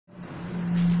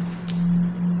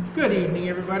Good evening,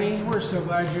 everybody. We're so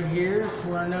glad you're here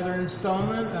for another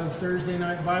installment of Thursday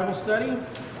Night Bible Study.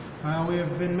 We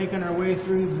have been making our way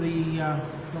through the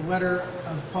letter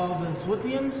of Paul to the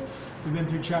Philippians. We've been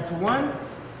through chapter 1.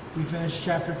 We finished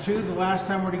chapter 2 the last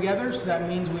time we're together, so that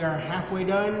means we are halfway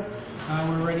done.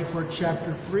 We're ready for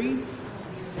chapter 3.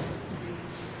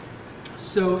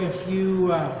 So if you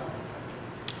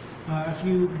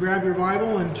grab your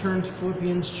Bible and turn to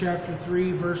Philippians chapter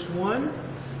 3, verse 1,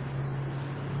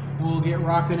 we'll get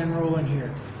rocking and rolling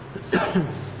here.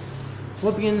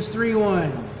 Philippians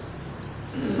 3:1.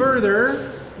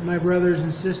 Further, my brothers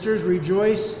and sisters,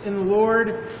 rejoice in the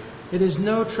Lord. It is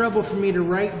no trouble for me to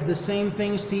write the same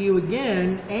things to you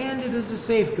again, and it is a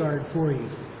safeguard for you.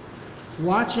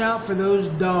 Watch out for those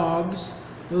dogs,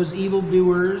 those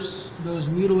evildoers, those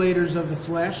mutilators of the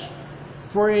flesh,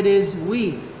 for it is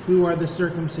we who are the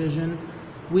circumcision,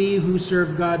 we who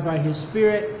serve God by His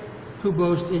Spirit, who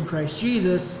boast in Christ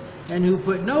Jesus, and who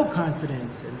put no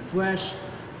confidence in the flesh,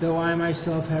 though I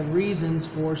myself have reasons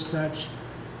for such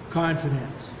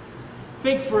confidence.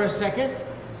 Think for a second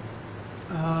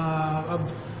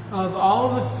of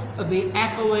all of the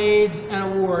accolades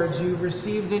and awards you've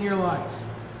received in your life.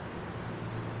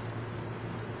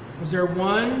 Is there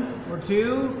one or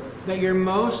two that you're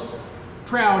most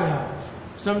proud of?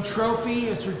 Some trophy,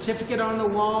 a certificate on the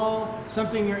wall,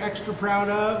 something you're extra proud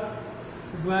of?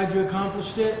 You're glad you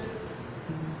accomplished it?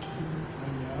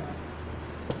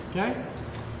 Okay?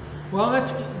 Well,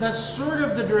 that's sort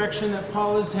of the direction that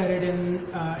Paul is headed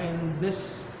in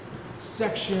this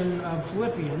section of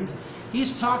Philippians.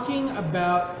 He's talking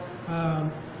about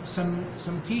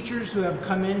some teachers who have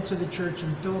come into the church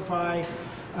in Philippi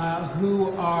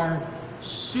who are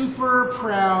super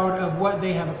proud of what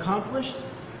they have accomplished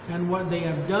and what they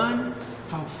have done,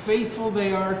 how faithful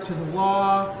they are to the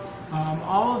law,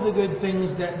 all of the good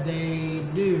things that they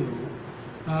do.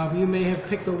 You may have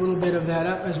picked a little bit of that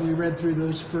up as we read through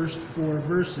those first 4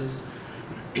 verses.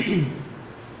 In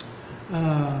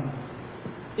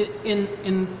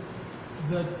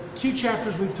the 2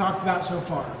 chapters we've talked about so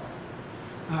far,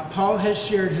 Paul has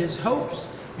shared his hopes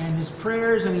and his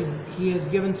prayers, and he has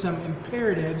given some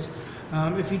imperatives.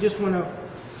 If you just want to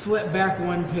flip back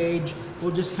one page,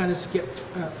 we'll just kind of skip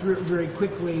through it very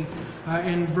quickly.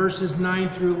 In verses 9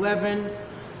 through 11,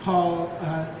 Paul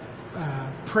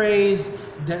prays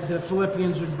that the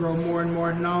Philippians would grow more and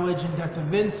more in knowledge and depth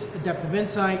of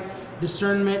insight,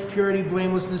 discernment, purity,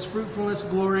 blamelessness, fruitfulness,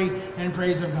 glory, and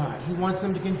praise of God. He wants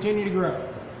them to continue to grow.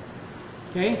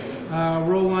 Okay?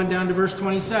 Roll on down to verse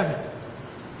 27.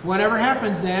 Whatever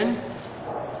happens then,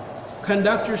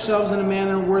 conduct yourselves in a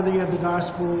manner worthy of the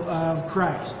gospel of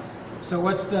Christ. So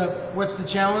what's the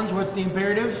challenge? What's the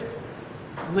imperative?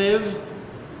 Live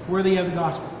worthy of the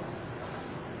gospel.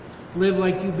 Live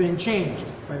like you've been changed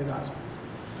by the gospel.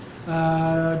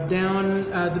 Down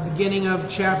the beginning of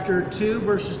chapter 2,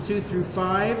 verses 2 through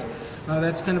 5.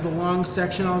 That's kind of a long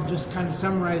section. I'll just kind of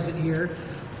summarize it here.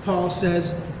 Paul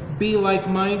says, be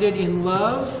like-minded in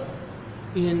love,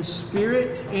 in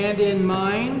spirit, and in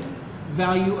mind.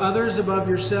 Value others above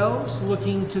yourselves,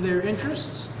 looking to their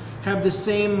interests. Have the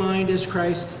same mind as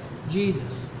Christ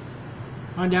Jesus.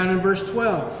 On down in verse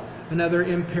 12, another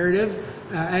imperative.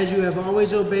 As you have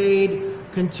always obeyed,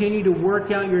 continue to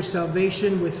work out your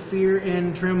salvation with fear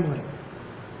and trembling.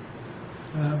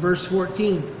 Verse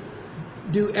 14,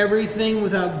 do everything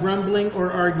without grumbling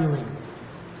or arguing.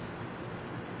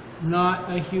 Not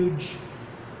a huge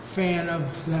fan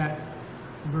of that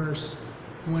verse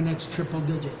when it's triple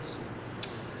digits.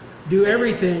 Do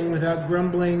everything without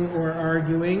grumbling or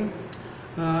arguing.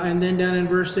 And then down in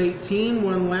verse 18,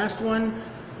 one last one.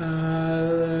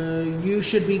 You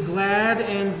should be glad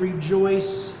and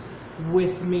rejoice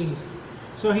with me.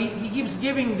 So he keeps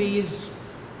giving these,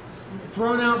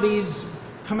 throwing out these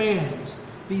commands,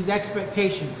 these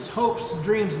expectations, hopes,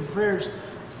 dreams, and prayers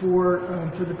for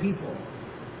the people.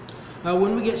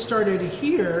 When we get started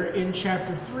here in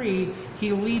chapter 3,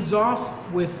 he leads off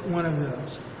with one of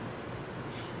those.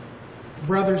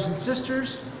 Brothers and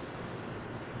sisters,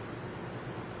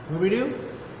 what do we do?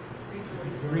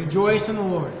 Rejoice in the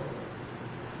Lord.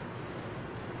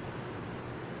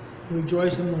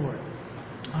 Rejoice in the Lord.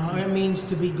 It means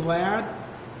to be glad.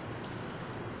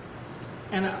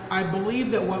 And I believe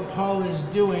that what Paul is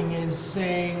doing is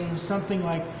saying something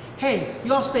like, hey,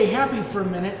 you all stay happy for a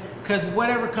minute, because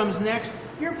whatever comes next,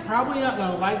 you're probably not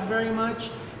going to like very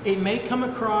much. It may come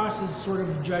across as sort of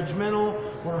judgmental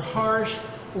or harsh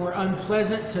or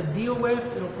unpleasant to deal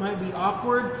with. It might be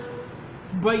awkward.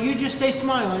 But you just stay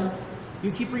smiling.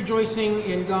 You keep rejoicing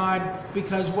in God,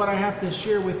 because what I have to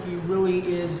share with you really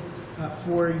is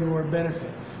for your benefit.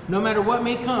 No matter what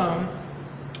may come,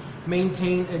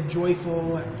 maintain a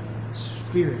joyful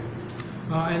spirit.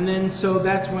 And then, so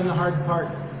that's when the hard part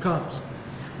comes.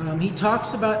 He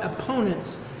talks about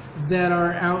opponents that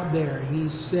are out there. He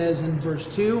says in verse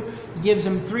 2, he gives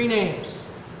them 3 names.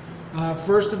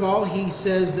 First of all, he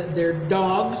says that they're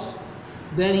dogs.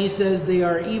 Then he says they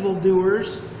are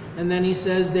evildoers. And then he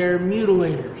says they're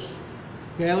mutilators.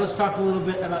 Okay, let's talk a little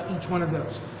bit about each one of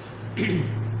those.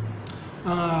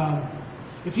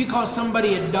 If you call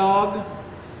somebody a dog,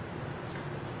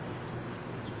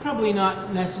 it's probably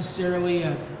not necessarily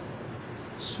a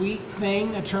sweet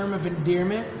thing, a term of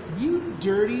endearment. You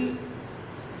dirty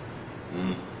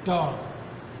dog.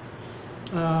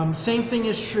 Same thing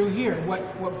is true here.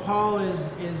 What Paul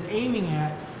is aiming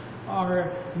at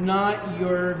are not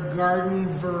your garden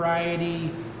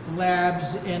variety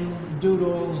labs and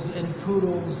doodles and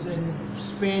poodles and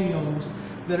spaniels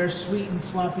that are sweet and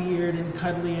floppy-eared and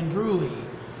cuddly and drooly.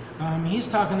 He's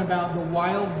talking about the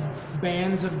wild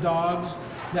bands of dogs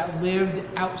that lived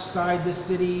outside the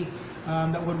city,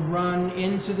 that would run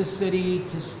into the city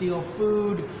to steal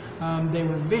food. They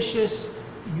were vicious.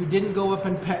 You didn't go up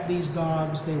and pet these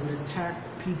dogs. They would attack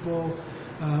people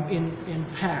in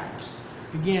packs.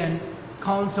 Again,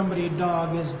 calling somebody a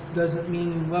dog doesn't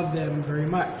mean you love them very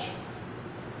much.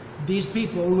 These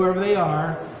people, whoever they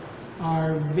are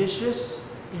vicious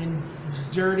and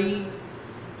dirty.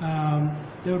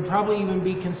 They would probably even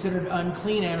be considered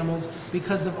unclean animals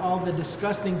because of all the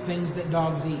disgusting things that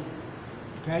dogs eat.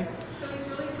 Okay? So he's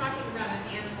really talking about an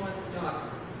animal as a dog?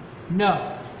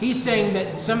 No. He's saying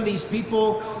that some of these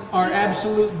people are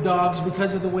absolute dogs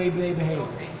because of the way they behave.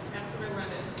 Okay, that's what I read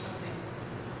it. Okay.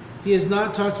 He is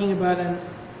not talking about an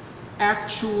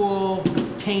actual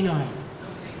canine.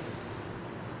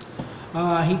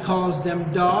 Okay. He calls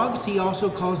them dogs. He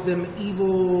also calls them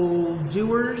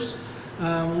evildoers.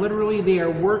 Literally, they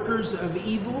are workers of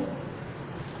evil,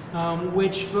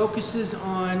 which focuses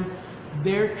on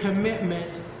their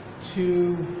commitment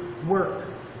to work,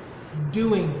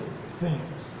 doing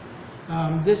things.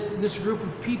 This group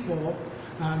of people,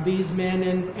 these men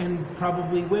and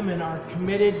probably women, are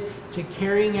committed to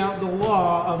carrying out the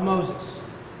law of Moses.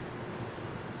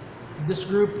 This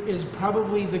group is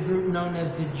probably the group known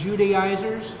as the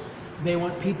Judaizers. They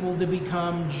want people to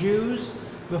become Jews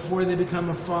before they become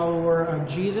a follower of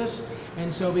Jesus.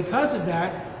 And so because of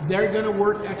that, they're going to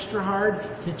work extra hard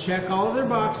to check all of their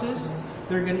boxes.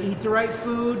 They're going to eat the right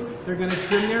food. They're going to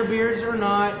trim their beards or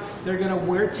not. They're going to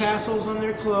wear tassels on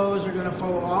their clothes. They're going to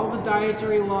follow all the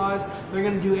dietary laws. They're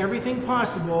going to do everything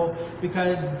possible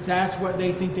because that's what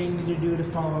they think they need to do to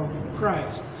follow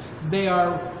Christ. They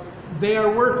are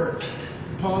workers.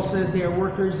 Paul says they are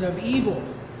workers of evil.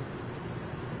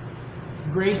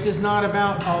 Grace is not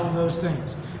about all of those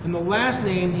things. And the last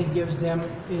name he gives them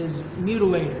is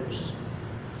mutilators.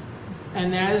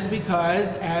 And that is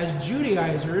because, as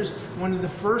Judaizers, one of the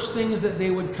first things that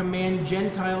they would command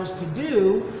Gentiles to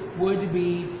do would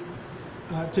be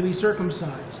to be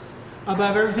circumcised.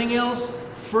 Above everything else,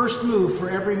 first move for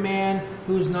every man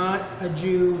who is not a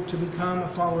Jew to become a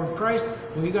follower of Christ,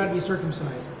 well, you got to be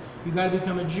circumcised. You got to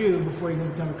become a Jew before you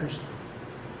can become a Christian.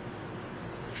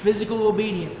 Physical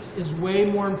obedience is way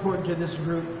more important to this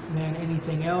group than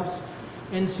anything else.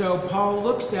 And so Paul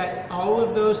looks at all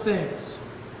of those things.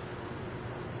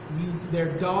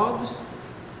 They're dogs.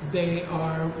 They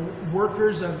are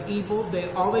workers of evil.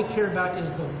 All they care about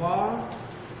is the law.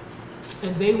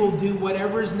 And they will do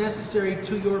whatever is necessary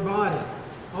to your body.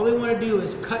 All they want to do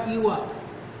is cut you up.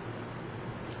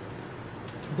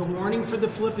 The warning for the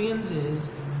Philippians is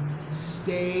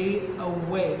stay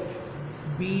awake.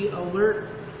 Be alert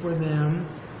for them.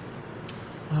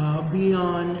 Be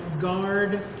on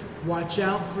guard. Watch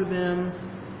out for them.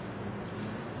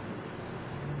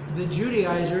 The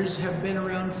Judaizers have been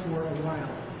around for a while.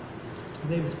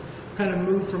 They've kind of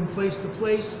moved from place to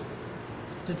place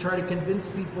to try to convince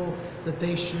people that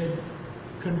they should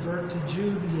convert to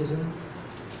Judaism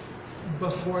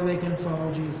before they can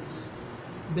follow Jesus.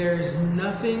 There's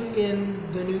nothing in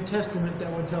the New Testament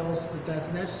that would tell us that that's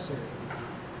necessary.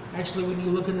 Actually, when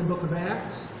you look in the book of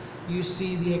Acts, you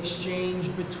see the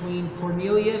exchange between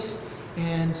Cornelius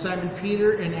and Simon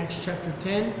Peter in Acts chapter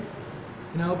 10.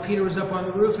 You know, Peter was up on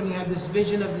the roof and he had this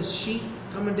vision of this sheep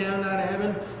coming down out of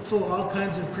heaven full of all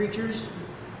kinds of creatures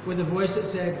with a voice that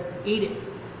said, "Eat it."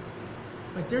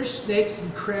 Like there's snakes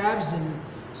and crabs and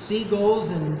seagulls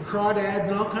and crawdads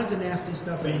and all kinds of nasty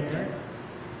stuff in there.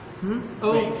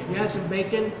 Oh, bacon. Yeah, some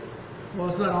bacon. Well,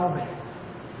 it's not all bad.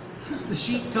 The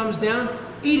sheep comes down,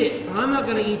 eat it. Well, I'm not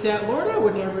going to eat that, Lord. I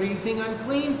would never eat anything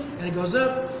unclean. And it goes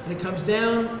up and it comes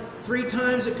down. 3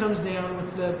 times it comes down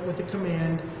with the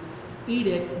command, eat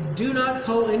it. Do not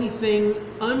call anything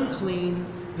unclean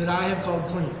that I have called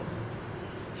clean.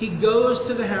 He goes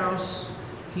to the house.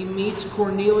 He meets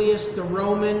Cornelius, the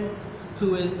Roman,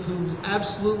 who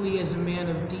absolutely is a man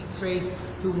of deep faith,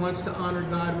 who wants to honor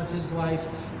God with his life.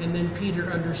 And then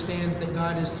Peter understands that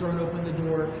God has thrown open the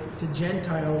door to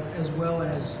Gentiles as well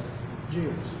as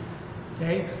Jews.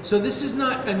 Okay, so this is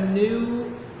not a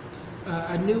new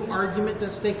argument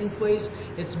that's taking place.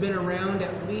 It's been around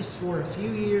at least for a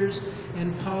few years,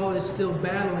 and Paul is still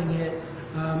battling it,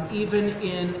 even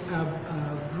in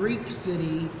a Greek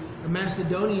city, a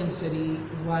Macedonian city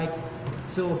like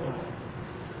Philippi.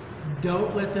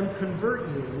 Don't let them convert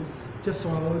you to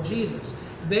follow Jesus.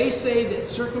 They say that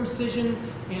circumcision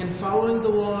and following the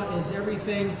law is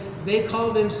everything. They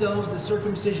call themselves the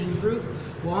circumcision group.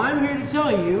 Well, I'm here to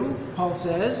tell you, Paul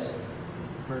says,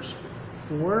 verse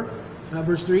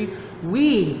 3,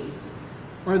 we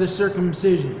are the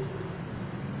circumcision.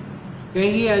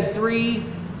 Okay, he had three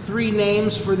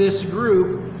names for this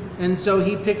group, and so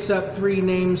he picks up 3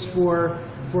 names for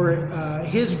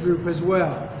his group as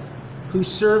well. Who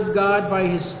serve God by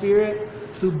his Spirit,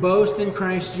 who boast in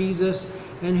Christ Jesus,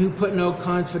 and who put no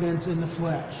confidence in the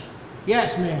flesh.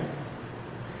 Yes, ma'am.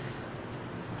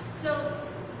 So,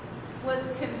 was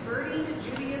converting to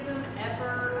Judaism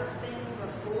ever a thing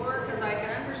before? Because I can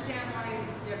understand wanting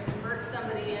to convert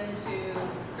somebody into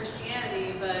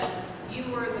Christianity, but you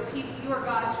were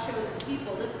God's chosen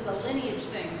people. This is a lineage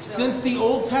thing. So. Since the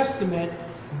Old Testament,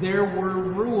 there were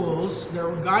rules, there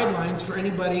were guidelines for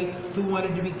anybody who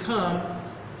wanted to become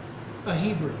a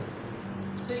Hebrew.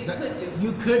 So you could do.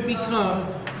 You could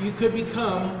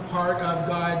become part of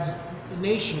God's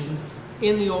nation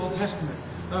in the Old Testament,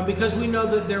 because we know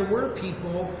that there were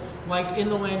people like in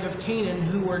the land of Canaan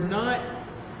who were not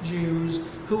Jews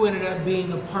who ended up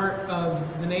being a part of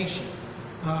the nation.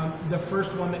 The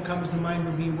first one that comes to mind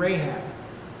would be Rahab,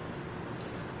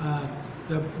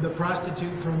 the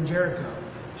prostitute from Jericho.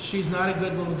 She's not a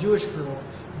good little Jewish girl,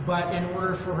 but in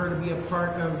order for her to be a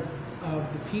part of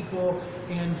the people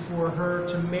and for her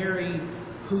to marry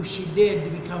who she did to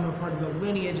become a part of the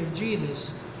lineage of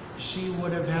Jesus, she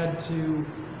would have had to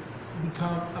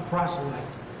become a proselyte.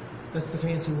 That's the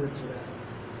fancy word for that.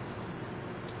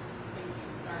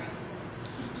 Sorry.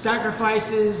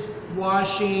 Sacrifices,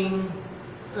 washing,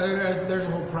 there's a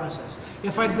whole process.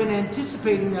 If I'd been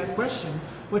anticipating that question,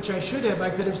 which I should have, I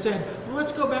could have said, well,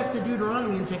 let's go back to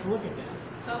Deuteronomy and take a look at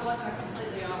that. So it wasn't a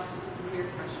completely off weird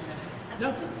question. No.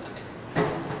 Okay.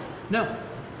 No.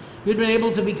 You'd been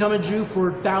able to become a Jew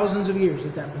for thousands of years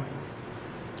at that point.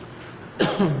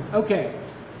 Okay.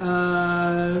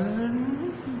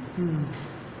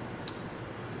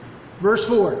 Verse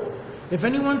 4. If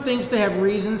anyone thinks they have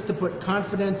reasons to put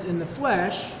confidence in the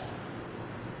flesh,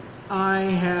 I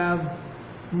have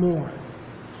more.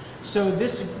 So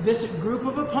this group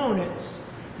of opponents,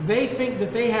 they think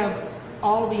that they have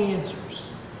all the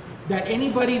answers. That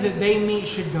anybody that they meet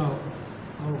should go,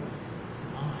 oh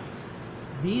my,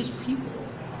 these people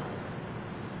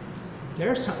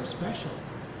they're something special.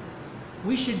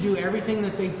 We should do everything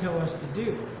that they tell us to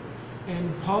do.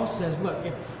 And Paul says, look,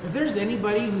 if there's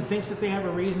anybody who thinks that they have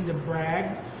a reason to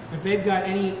brag, if they've got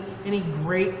any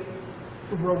great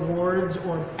rewards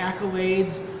or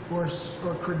accolades or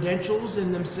credentials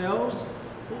in themselves,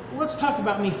 let's talk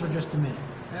about me for just a minute.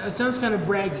 It sounds kind of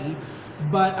braggy,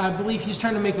 but I believe he's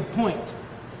trying to make a point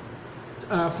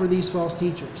for these false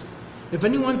teachers. If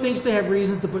anyone thinks they have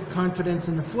reasons to put confidence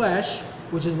in the flesh,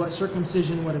 which is what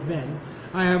circumcision would have been,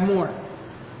 I have more.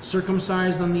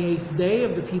 Circumcised on the 8th day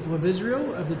of the people of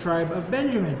Israel, of the tribe of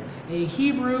Benjamin, a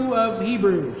Hebrew of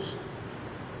Hebrews.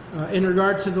 In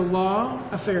regard to the law,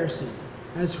 a Pharisee.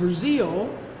 As for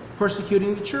zeal,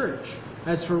 persecuting the church.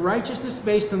 As for righteousness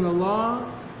based on the law,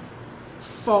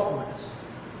 faultless.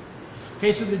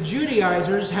 Okay, so the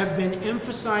Judaizers have been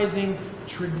emphasizing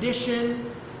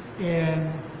tradition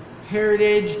and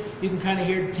heritage. You can kind of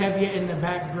hear Tevye in the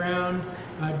background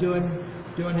doing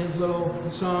his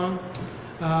little song.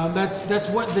 That's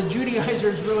what the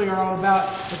Judaizers really are all about,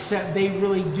 except they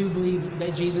really do believe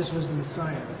that Jesus was the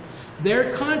Messiah.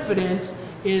 Their confidence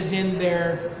is in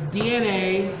their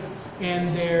DNA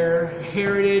and their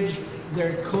heritage,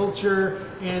 their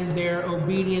culture, and their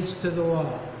obedience to the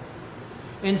law.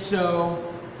 And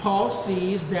so Paul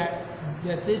sees that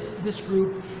this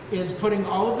group is putting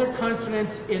all of their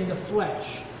confidence in the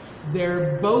flesh.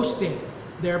 They're boasting.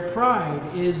 Their pride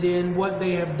is in what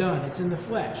they have done. It's in the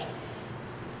flesh.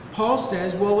 Paul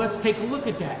says, well, let's take a look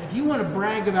at that. If you want to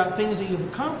brag about things that you've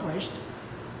accomplished,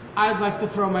 I'd like to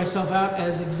throw myself out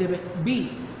as Exhibit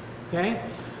B. Okay?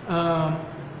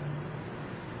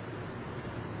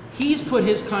 He's put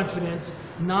his confidence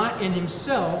not in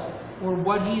himself or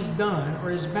what he's done or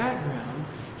his background.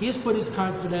 He has put his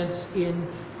confidence in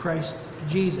Christ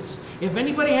Jesus. If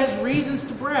anybody has reasons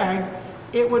to brag,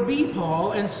 it would be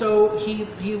Paul, and so he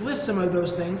lists some of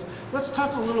those things. Let's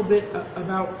talk a little bit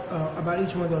about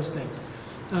each one of those things.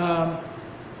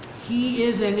 He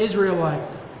is an Israelite.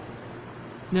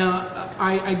 Now,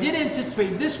 I did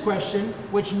anticipate this question,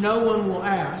 which no one will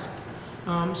ask.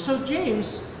 So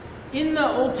James, in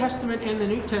the Old Testament and the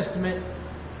New Testament,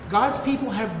 God's people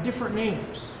have different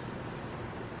names.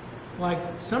 Like,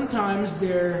 sometimes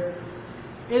they're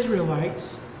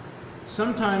Israelites,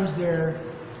 sometimes they're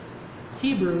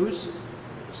Hebrews,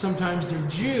 sometimes they're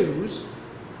Jews.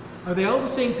 Are they all the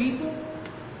same people?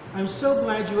 I'm so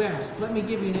glad you asked. Let me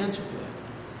give you an answer for that.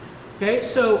 Okay,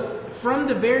 so from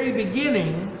the very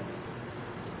beginning,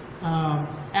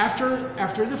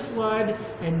 after the flood,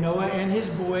 and Noah and his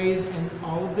boys and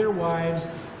all of their wives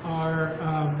are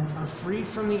free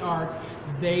from the ark,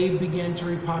 they begin to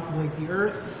repopulate the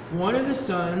earth. One of the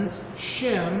sons,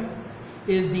 Shem,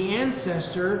 is the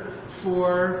ancestor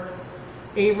for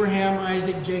Abraham,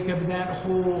 Isaac, Jacob, that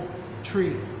whole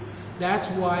tree. That's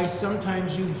why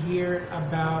sometimes you hear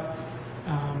about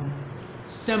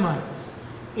Semites,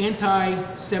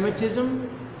 anti-Semitism,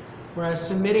 whereas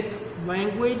Semitic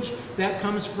language, that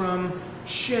comes from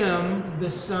Shem,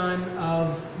 the son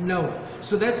of Noah.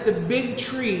 So that's the big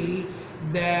tree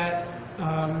that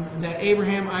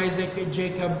Abraham, Isaac,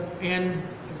 Jacob, and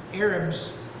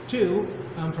Arabs too,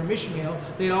 from Ishmael,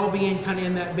 they'd all be kind of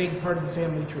in that big part of the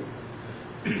family tree.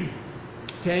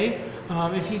 Okay,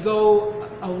 if you go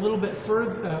a little bit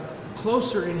further,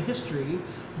 closer in history,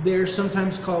 they're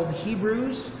sometimes called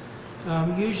Hebrews.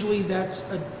 Usually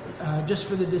that's just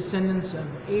for the descendants of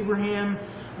Abraham.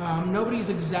 Nobody's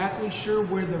exactly sure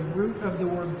where the root of the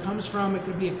word comes from. It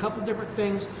could be a couple different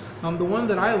things. The one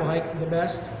that I like the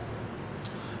best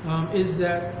is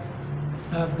that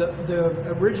the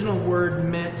original word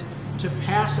meant to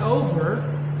pass over,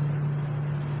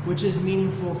 which is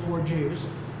meaningful for Jews,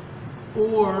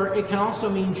 or it can also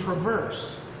mean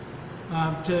traverse,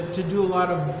 to do a lot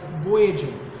of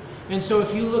voyaging. And so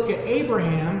if you look at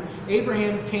Abraham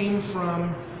came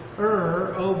from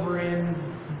Ur over in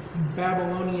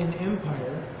Babylonian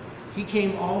Empire. He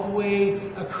came all the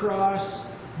way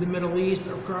across the Middle East,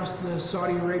 across the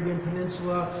Saudi Arabian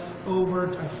Peninsula,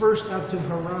 over first up to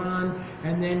Haran,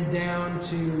 and then down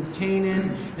to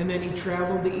Canaan, and then he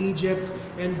traveled to Egypt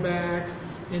and back.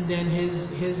 And then his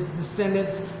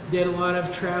descendants did a lot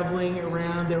of traveling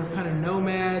around. They were kind of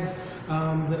nomads.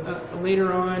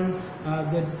 Later on,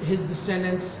 his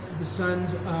descendants, the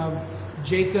sons of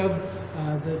Jacob,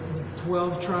 the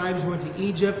 12 tribes went to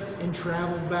Egypt and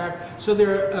traveled back. So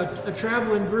they're a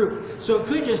traveling group. So it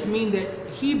could just mean that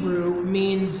Hebrew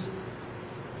means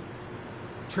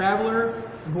traveler,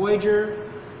 voyager,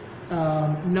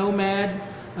 nomad.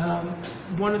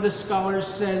 One of the scholars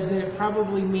says that it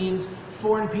probably means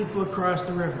foreign people across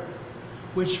the river,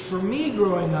 which for me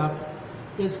growing up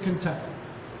is Kentucky.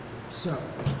 So,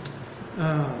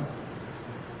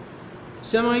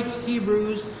 Semites,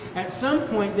 Hebrews, at some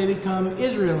point they become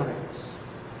Israelites.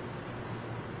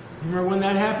 Remember when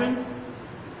that happened?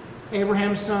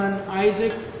 Abraham's son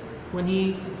Isaac, when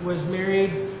he was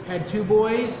married, had 2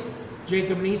 boys,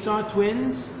 Jacob and Esau,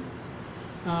 twins.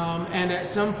 And at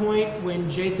some point when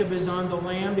Jacob is on the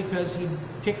lam because he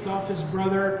ticked off his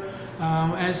brother,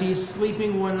 as he's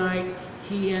sleeping one night,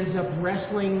 he ends up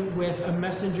wrestling with a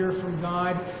messenger from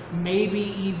God,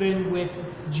 maybe even with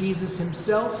Jesus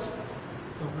himself.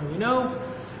 Don't really know.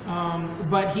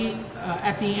 But he,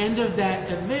 at the end of that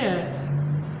event,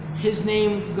 his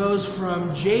name goes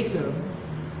from Jacob,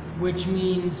 which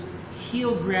means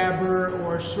heel grabber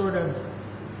or sort of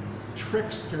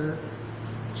trickster,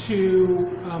 to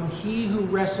he who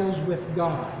wrestles with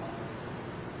God.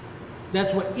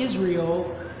 That's what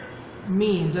Israel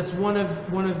means. That's one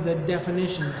of the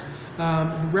definitions.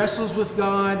 Wrestles with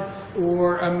God,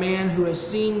 or a man who has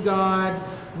seen God,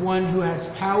 one who has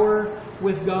power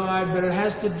with God, but it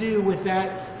has to do with that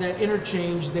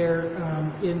interchange there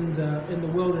in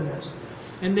the wilderness.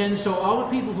 And then so all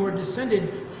the people who are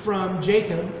descended from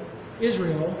Jacob,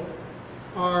 Israel,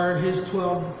 are his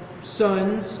 12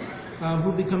 sons,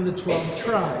 who become the 12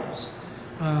 tribes.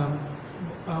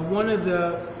 One of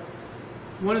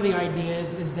the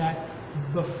ideas is that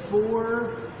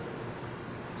before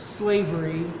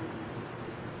slavery,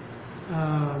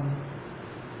 and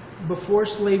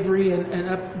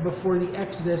up before the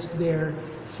Exodus, they're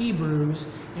Hebrews,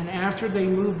 and after they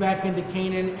move back into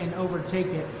Canaan and overtake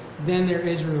it, then they're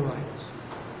Israelites.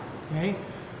 Okay?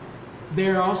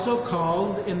 They're also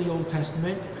called in the Old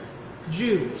Testament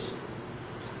Jews.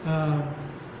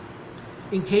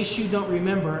 In case you don't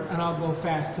remember, and I'll go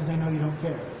fast because I know you don't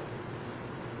care.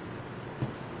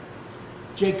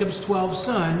 Jacob's 12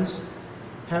 sons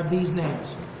have these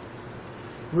names: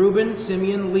 Reuben,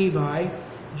 Simeon, Levi,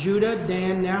 Judah,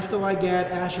 Dan, Naphtali,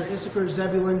 Gad, Asher, Issachar,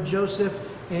 Zebulun, Joseph,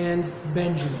 and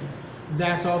Benjamin.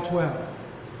 That's all 12.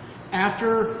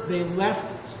 After they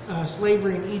left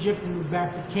slavery in Egypt and moved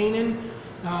back to Canaan,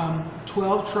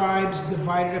 12 tribes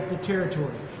divided up the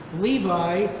territory.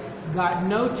 Levi got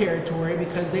no territory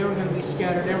because they were going to be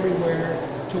scattered everywhere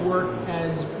to work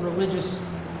as religious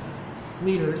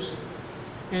leaders.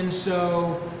 And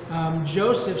so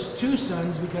Joseph's 2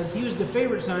 sons, because he was the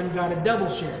favorite son, got a double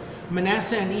share,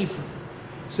 Manasseh and Ephraim.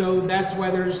 So that's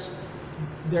why there's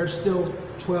still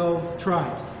 12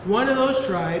 tribes. One of those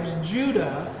tribes,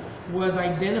 Judah, was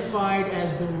identified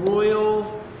as the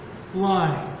royal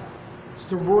line. It's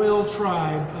the royal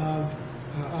tribe of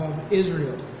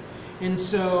Israel. And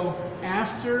so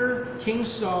after King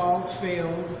Saul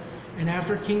failed, and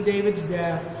after King David's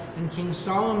death and King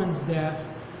Solomon's death,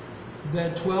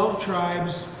 the 12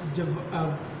 tribes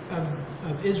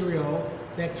of Israel,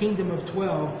 that kingdom of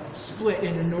 12, split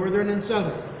into northern and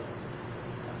southern.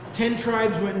 10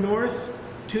 tribes went north,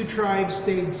 2 tribes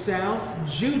stayed south,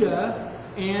 Judah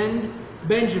and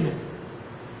Benjamin.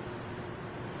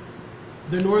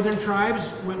 The northern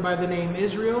tribes went by the name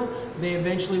Israel. They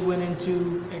eventually went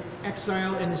into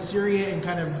exile in Assyria and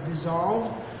kind of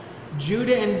dissolved.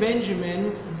 Judah and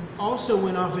Benjamin also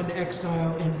went off into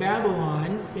exile in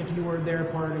Babylon, if you were there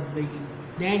part of the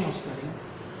Daniel study.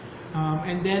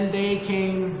 And then they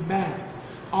came back.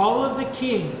 All of the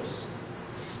kings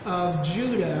of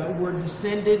Judah were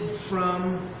descended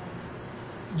from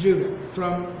Judah,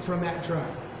 from that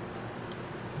tribe.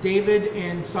 David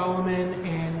and Solomon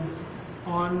and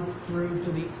on through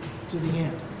to the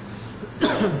end.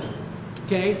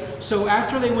 Okay, so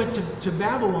after they went to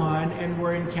Babylon and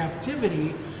were in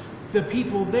captivity, the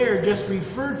people there just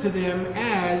referred to them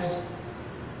as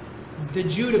the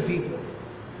Judah people,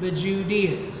 the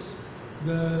Judeans,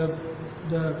 the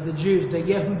Jews, the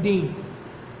Yehudim.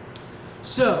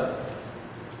 So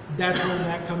that's where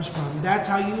that comes from. That's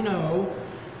how you know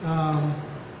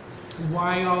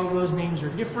why all of those names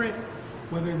are different,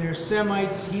 whether they're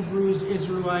Semites, Hebrews,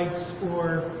 Israelites,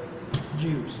 or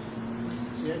Jews.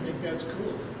 See, I think that's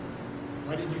cool.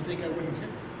 Why did you think I wouldn't care?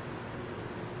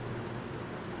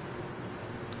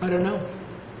 I don't know.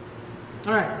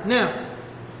 All right, now,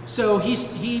 so he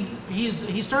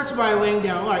starts by laying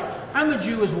down, all right, I'm a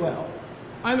Jew as well.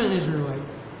 I'm an Israelite.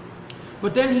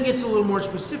 But then he gets a little more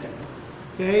specific.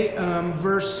 Okay,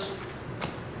 verse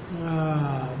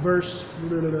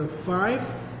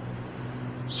 5.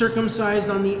 Circumcised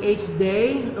on the 8th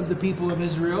day of the people of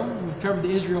Israel. We've covered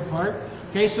the Israel part.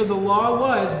 Okay, so the law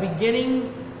was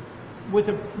beginning with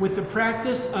the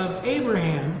practice of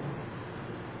Abraham.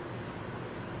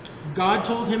 God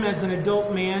told him as an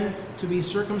adult man to be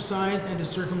circumcised and to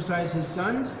circumcise his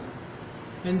sons.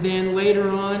 And then later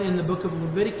on in the book of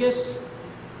Leviticus,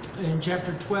 in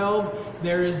chapter 12,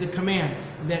 there is the command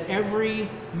that every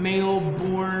male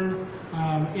born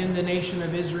in the nation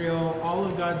of Israel, all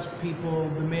of God's people,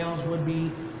 the males would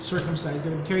be circumcised.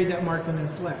 They would carry that mark in their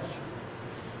flesh.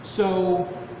 So,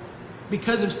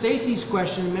 because of Stacy's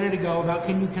question a minute ago about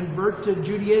can you convert to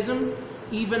Judaism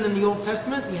even in the Old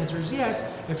Testament, the answer is yes.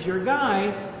 If you're a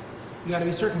guy, you got to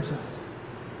be circumcised.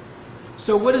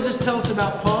 So what does this tell us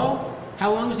about Paul?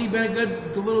 How long has he been a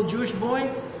good little Jewish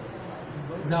boy?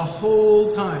 The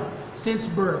whole time, since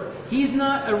birth. He's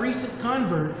not a recent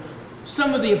convert.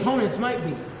 Some of the opponents might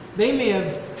be. They may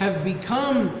have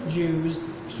become Jews.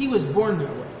 He was born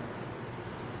that way.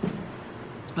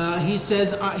 He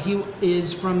says he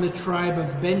is from the tribe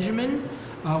of Benjamin.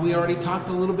 We already talked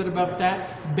a little bit about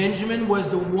that. Benjamin was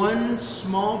the one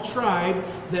small tribe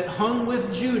that hung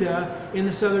with Judah in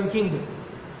the southern kingdom.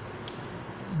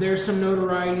 There's some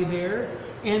notoriety there.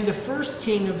 And the first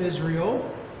king of Israel,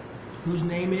 whose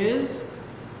name is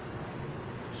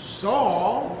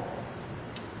Saul,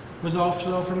 was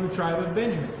also from the tribe of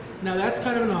Benjamin. Now that's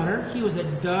kind of an honor. He was a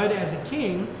dud as a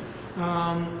king,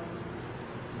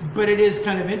 but it is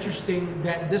kind of interesting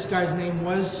that this guy's name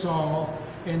was Saul,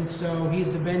 and so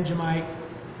he's a Benjamite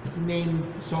named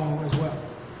Saul as well.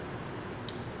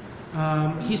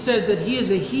 He says that he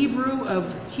is a Hebrew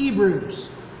of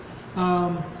Hebrews.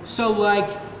 So like,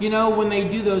 you know, when they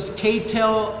do those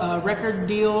K-Tel record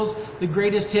deals, the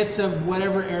greatest hits of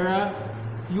whatever era,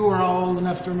 you are all old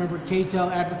enough to remember K-Tel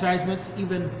advertisements,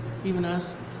 even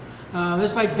us.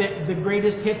 It's like the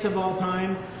greatest hits of all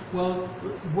time. Well,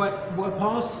 what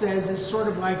Paul says is sort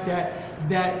of like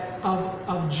that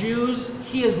of Jews,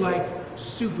 he is like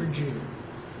super Jew.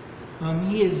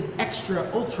 He is extra,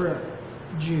 ultra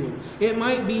Jew. It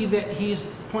might be that he's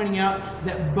pointing out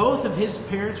that both of his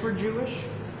parents were Jewish.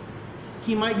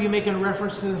 He might be making a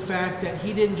reference to the fact that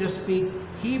he didn't just speak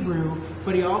Hebrew,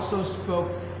 but he also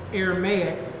spoke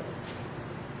Aramaic,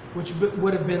 which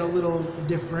would have been a little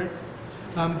different.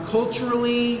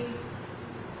 Culturally,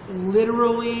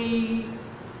 literally,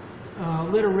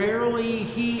 literarily,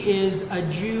 he is a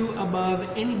Jew above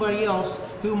anybody else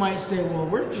who might say, well,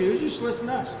 we're Jews, you should listen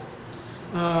to us.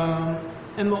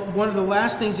 One of the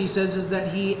last things he says is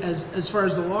that he, as far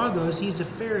as the law goes, he's a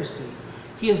Pharisee.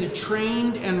 He is a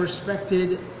trained and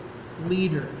respected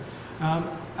leader.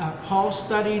 Paul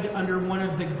studied under one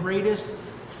of the greatest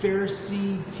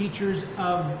Pharisee teachers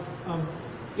of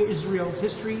Israel's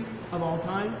history of all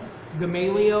time,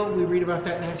 Gamaliel. We read about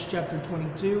that in Acts chapter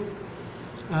 22.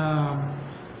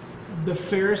 The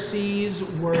Pharisees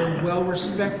were well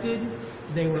respected.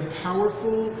 They were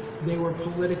powerful. They were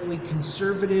politically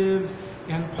conservative.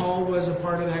 And Paul was a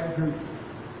part of that group.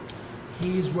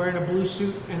 He's wearing a blue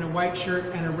suit and a white shirt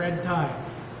and a red tie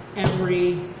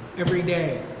every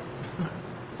day.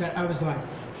 That I was like,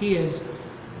 he is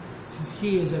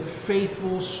a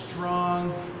faithful,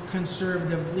 strong,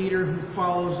 conservative leader who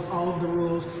follows all of the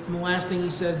rules. And the last thing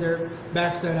he says there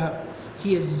backs that up.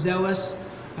 He is zealous.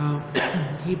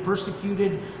 He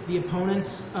persecuted the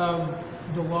opponents of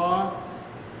the law.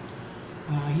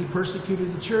 He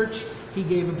persecuted the church. He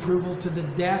gave approval to the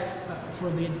death for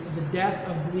the death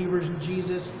of believers in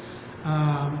Jesus.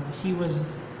 He was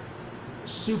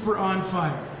super on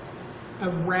fire, a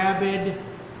rabid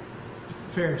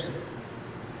Pharisee.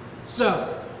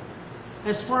 So,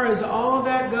 as far as all of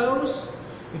that goes,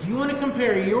 if you want to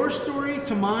compare your story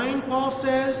to mine, Paul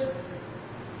says,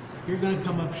 you're going to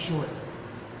come up short.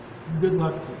 Good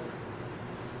luck to you.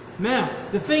 Now,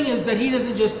 the thing is that he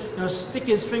doesn't just stick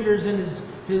his fingers in his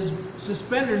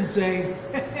suspender and say,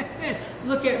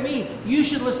 look at me, you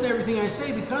should listen to everything I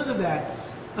say because of that.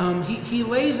 He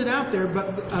lays it out there,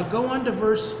 but go on to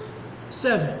verse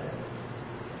 7.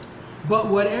 But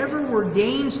whatever were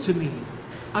gains to me,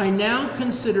 I now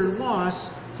consider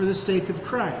loss for the sake of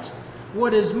Christ.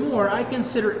 What is more, I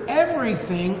consider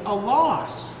everything a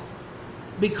loss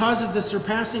because of the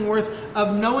surpassing worth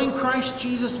of knowing Christ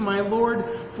Jesus my Lord,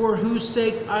 for whose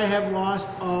sake I have lost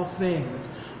all things.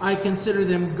 I consider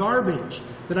them garbage,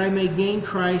 that I may gain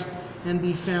Christ and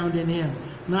be found in him,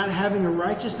 not having a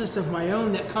righteousness of my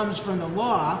own that comes from the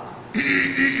law,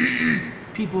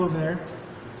 people over there,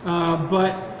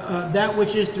 but that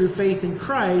which is through faith in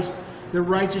Christ, the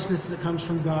righteousness that comes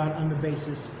from God on the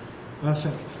basis of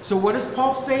faith. So what does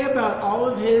Paul say about all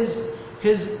of his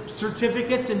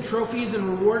certificates and trophies and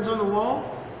rewards on the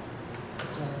wall?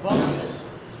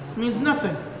 It means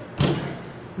nothing.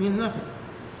 It means nothing.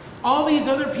 All these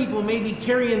other people may be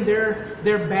carrying their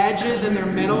badges and their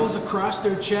medals across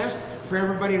their chest for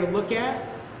everybody to look at.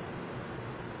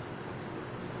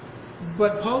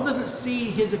 But Paul doesn't see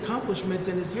his accomplishments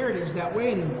and his heritage that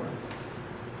way anymore.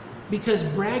 Because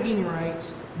bragging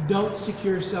rights don't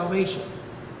secure salvation.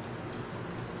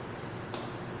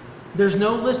 There's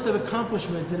no list of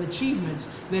accomplishments and achievements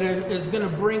that is going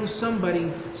to bring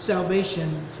somebody salvation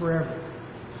forever.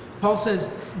 Paul says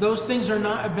those things are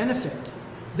not a benefit.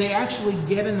 They actually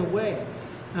get in the way.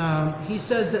 He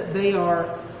says that they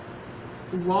are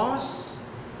loss.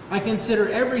 I consider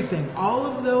everything, all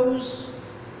of those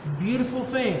beautiful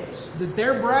things that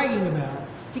they're bragging about,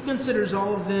 he considers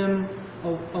all of them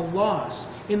a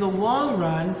loss. In the long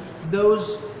run,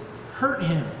 those hurt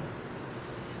him.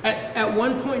 At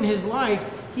one point in his life,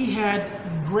 he had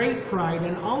great pride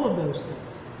in all of those things.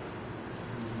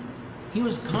 He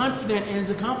was confident in his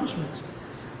accomplishments.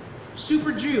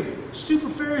 Super Jew, super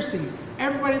Pharisee,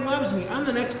 everybody loves me. I'm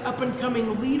the next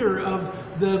up-and-coming leader of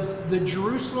the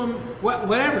Jerusalem,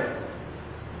 whatever.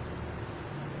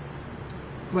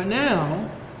 But now,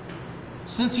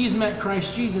 since he's met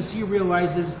Christ Jesus, he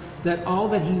realizes that all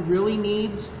that he really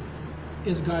needs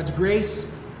is God's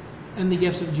grace and the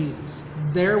gifts of Jesus.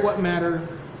 They're what matter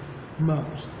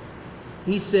most.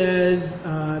 He says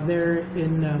there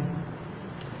in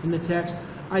the text,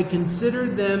 I consider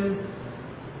them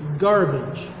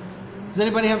garbage. Does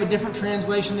anybody have a different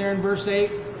translation there in verse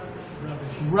 8?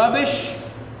 Rubbish.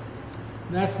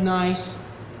 That's nice.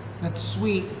 That's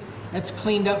sweet. That's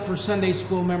cleaned up for Sunday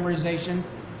school memorization.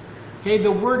 Okay,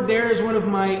 the word there is one of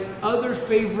my other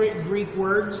favorite Greek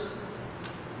words.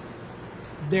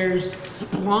 There's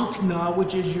splunkna,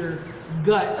 which is your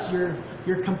guts, your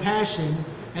compassion.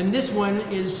 And this one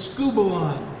is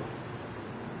skubalon.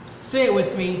 Say it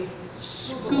with me.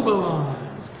 Skubalon.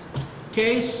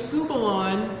 Okay,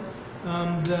 skubalon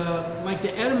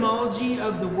the etymology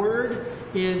of the word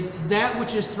is that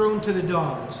which is thrown to the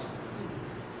dogs.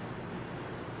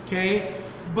 Okay?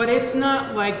 But it's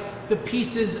not like the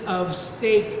pieces of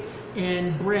steak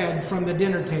and bread from the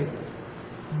dinner table.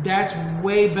 That's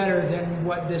way better than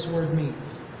what this word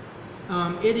means.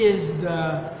 It is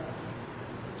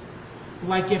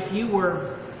like if you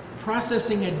were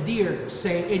processing a deer,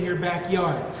 say, in your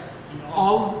backyard.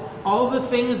 All the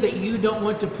things that you don't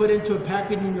want to put into a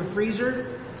package in your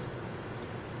freezer,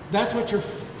 that's what you're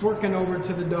forking over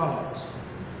to the dogs.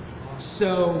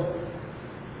 So,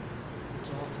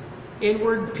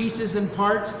 inward pieces and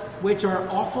parts, which are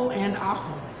awful and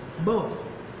awful, both.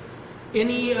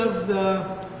 Any of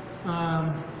the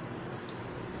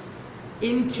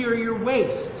interior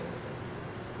waste,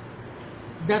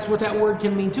 that's what that word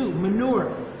can mean too,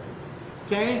 manure.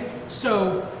 Okay?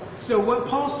 So what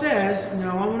Paul says,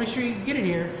 now I want to make sure you get it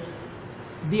here,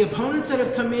 the opponents that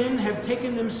have come in have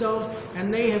taken themselves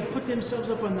and they have put themselves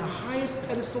up on the highest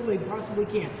pedestal they possibly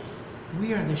can.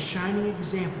 We are the shining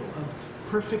example of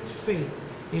perfect faith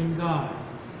in God.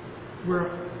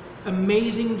 We're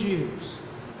amazing Jews.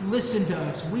 Listen to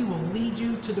us. We will lead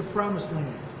you to the promised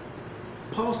land.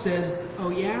 Paul says, oh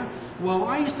yeah? Well,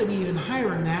 I used to be even higher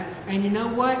than that, and you know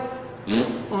what?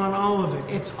 On all of it.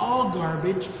 It's all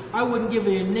garbage. I wouldn't give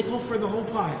you a nickel for the whole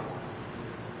pile.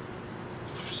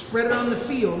 Spread it on the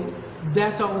field,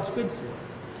 that's all it's good for.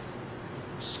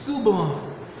 Scuba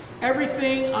on.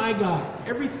 Everything I got,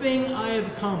 everything I have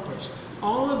accomplished,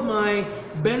 all of my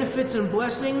benefits and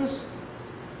blessings,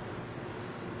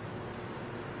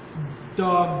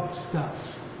 dog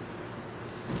stuff.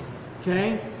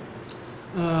 Okay?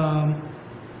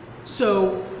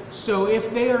 So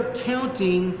if they are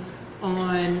counting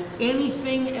on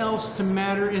anything else to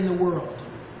matter in the world,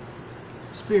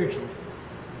 spiritually,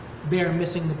 they are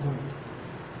missing the point.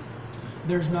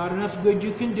 There's not enough good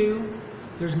you can do.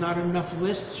 There's not enough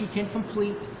lists you can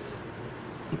complete.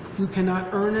 You cannot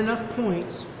earn enough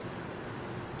points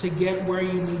to get where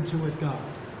you need to with God.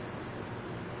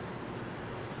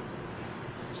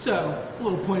 So, a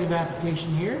little point of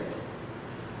application here.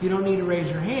 You don't need to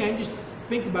raise your hand. Just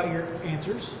think about your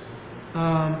answers.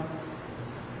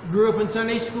 Grew up in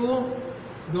Sunday school,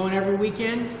 going every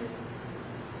weekend.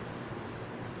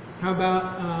 How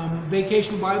about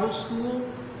vacation Bible school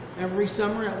every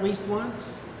summer at least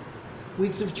once?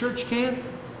 Weeks of church camp.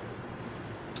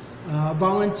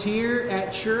 Volunteer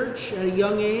at church at a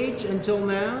young age until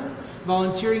now.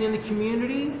 Volunteering in the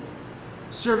community.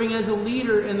 Serving as a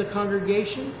leader in the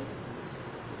congregation.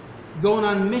 Going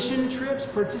on mission trips,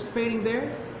 participating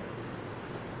there.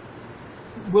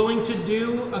 Willing to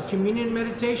do a communion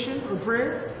meditation or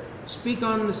prayer. Speak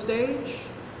on the stage.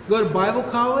 Go to Bible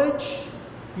college.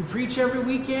 You preach every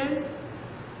weekend.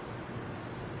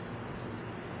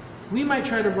 We might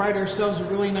try to write ourselves a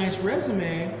really nice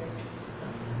resume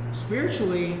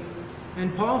spiritually,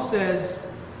 and Paul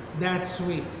says, that's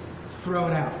sweet. Throw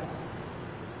it out.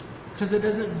 Because it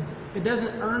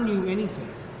doesn't earn you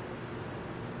anything.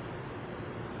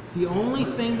 The only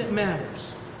thing that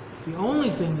matters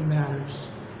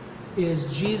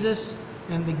is Jesus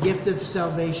and the gift of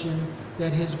salvation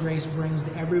that His grace brings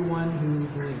to everyone who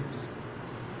believes.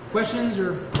 Questions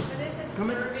or But isn't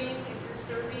comments? serving, if you're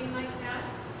serving like that,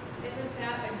 isn't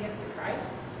that a gift to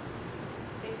Christ?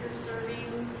 If you're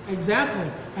serving, Exactly.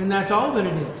 And that's all that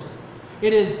it is.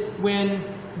 It is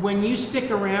when you stick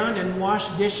around and wash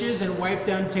dishes and wipe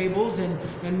down tables and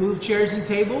move chairs and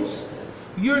tables,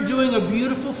 you're doing a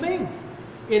beautiful thing.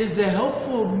 It is a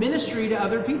helpful ministry to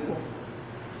other people.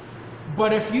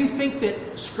 But if you think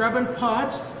that scrubbing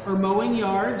pots or mowing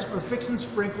yards or fixing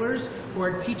sprinklers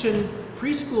or teaching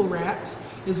preschool rats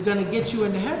is going to get you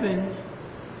into heaven,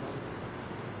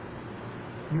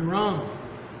 you're wrong.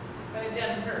 but it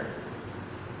doesn't hurt.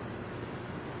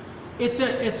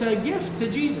 It's a gift to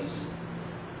Jesus.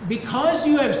 Because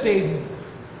you have saved me.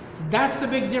 That's the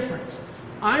big difference.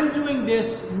 I'm doing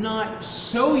this not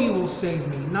so you will save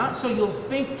me, not so you'll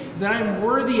think that I'm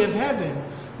worthy of heaven,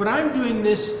 but I'm doing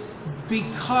this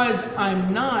because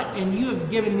I'm not, and you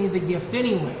have given me the gift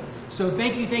anyway. So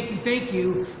thank you, thank you, thank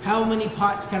you. How many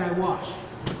pots can I wash?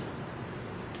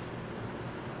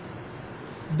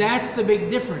 That's the big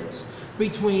difference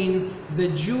between the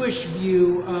Jewish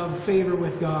view of favor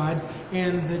with God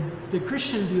and the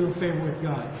Christian view of favor with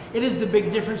God. It is the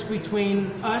big difference between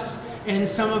us and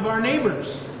some of our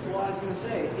neighbors. Well, I was going to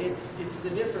say, it's the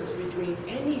difference between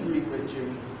any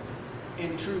religion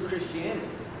and true Christianity.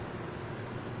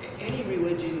 Any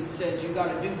religion says you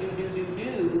got to do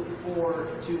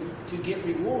to get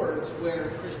rewards, where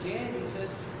Christianity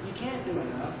says you can't do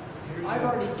enough. I've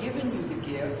already given you the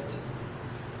gift.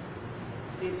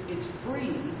 it's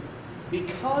free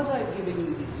because I've given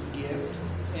you this gift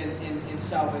and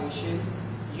salvation.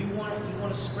 You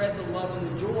want to spread the love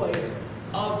and the joy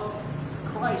of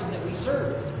Christ that we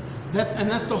serve.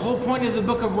 That's the whole point of the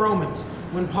book of Romans.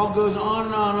 When Paul goes on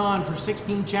and on and on for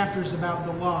 16 chapters about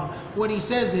the law, what he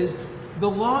says is the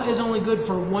law is only good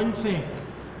for one thing,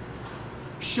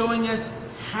 showing us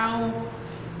how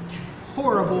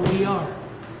horrible we are.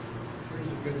 Here's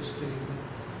a good statement.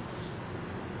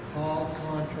 Paul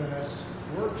contrasts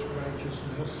works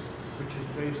righteousness, which is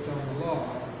based on the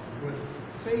law, with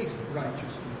faith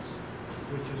righteousness,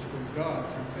 which is from God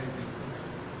through faith in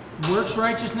Christ. Works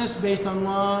righteousness based on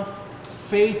law,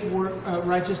 faith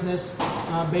righteousness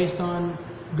based on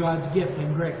God's gift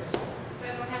and grace. So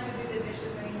I don't have to do the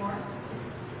dishes anymore?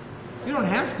 You don't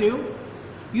have to.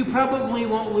 You probably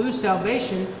won't lose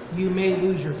salvation. You may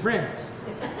lose your friends.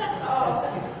 Oh,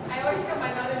 I always tell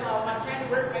my mother-in-law, I'm trying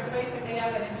to work my place and they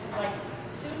have it, and she's like,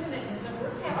 Susan, it doesn't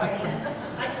work that way.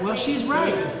 Like Well, she's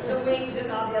right. the wings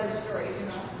and all the other stories, you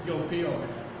know. You'll feel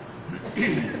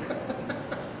it.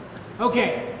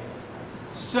 Okay,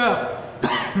 so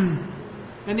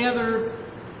any other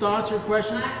thoughts or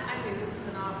questions? I do. This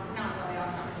is not really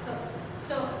off topic.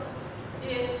 So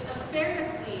if a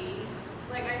Pharisee,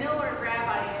 like I know what a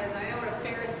rabbi is, I know what a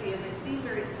Pharisee is. They seem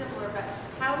very similar, but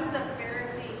how does a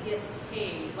Pharisee get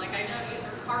paid? Like I know if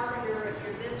you're a carpenter, if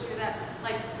you're this, you're that.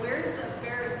 Like where does a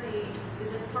Pharisee?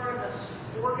 Is it part of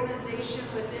an organization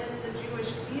within the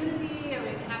Jewish community? I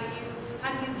mean, how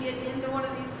do you get into one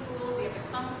of these schools? Do you have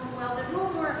to come from wealth? There's a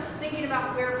little more thinking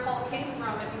about where Paul came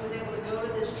from if he was able to go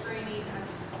to this training. I'm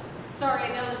just sorry, I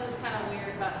know this is kind of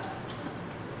weird, but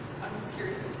I'm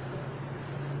curious.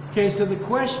 Okay, so the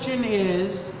question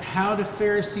is, how do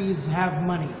Pharisees have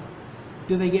money?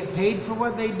 Do they get paid for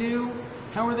what they do?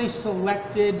 How are they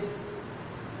selected?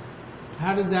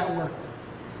 How does that work?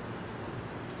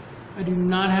 I do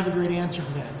not have a great answer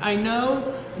for that. I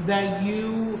know that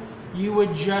you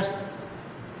would just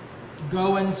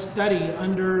go and study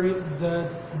under the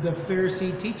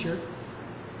Pharisee teacher.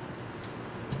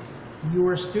 You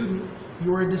are a student.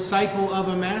 You are a disciple of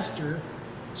a master.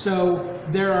 So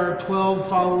there are 12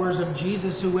 followers of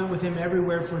Jesus who went with him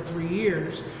everywhere for 3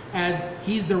 years. As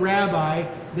he's the rabbi,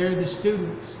 they're the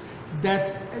students.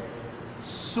 That's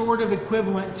sort of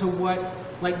equivalent to what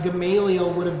like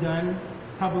Gamaliel would have done.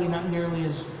 Probably not nearly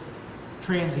as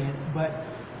transient, but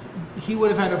he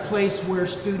would have had a place where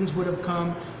students would have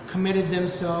come, committed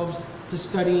themselves to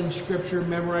studying Scripture,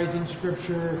 memorizing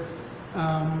Scripture,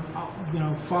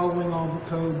 following all the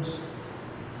codes.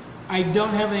 I don't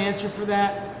have an answer for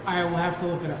that. I will have to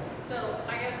look it up. So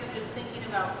I guess I'm just thinking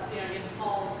about, in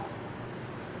Paul's,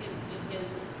 in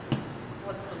his,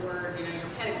 what's the word, your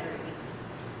pedigree.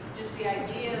 Just the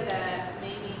idea that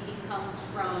maybe he comes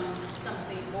from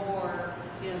something more,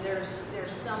 there's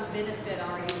some benefit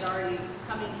already. He's already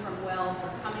coming from wealth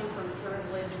or coming from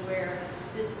privilege where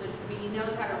this is he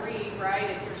knows how to read, right?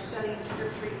 If you're studying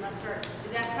Scripture, you must start.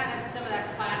 Is that kind of some of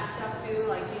that class stuff too?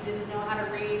 Like you didn't know how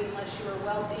to read unless you were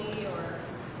wealthy, or?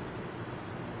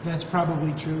 That's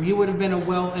probably true. He would have been a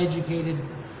well-educated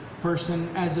person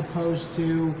as opposed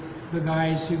to the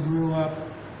guys who grew up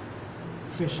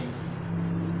fishing.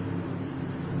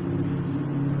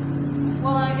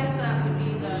 Well, I guess that would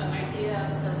be the idea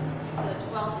of the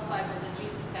 12 disciples that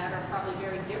Jesus had are probably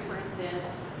very different than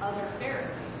other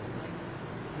Pharisees.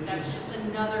 That's just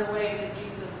another way that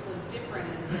Jesus was different,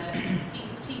 is that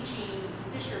he's teaching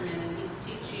fishermen and he's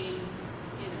teaching,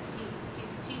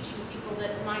 he's teaching people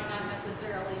that might not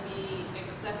necessarily be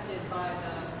accepted by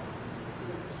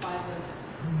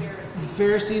the Pharisees. The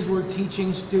Pharisees were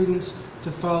teaching students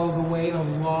to follow the way of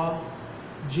law.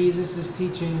 Jesus is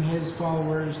teaching his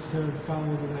followers to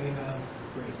follow the way of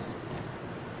grace.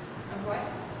 Of what?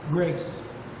 Grace.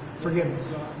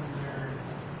 Forgiveness. Gotten their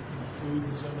food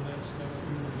and some of that stuff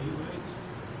through the Levites.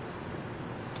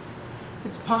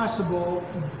 It's possible,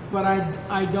 but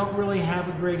I don't really have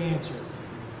a great answer.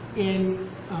 In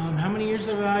how many years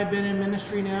have I been in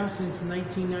ministry now? Since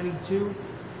 1992.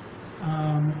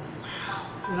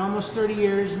 In almost 30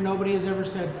 years, nobody has ever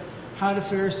said, how do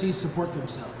Pharisees support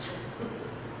themselves?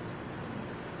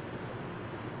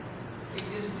 They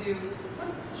just do.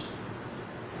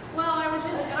 Well, I was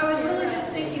really just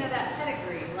thinking of that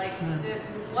pedigree. Like,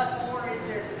 what more is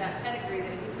there to that pedigree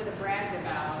that he could have bragged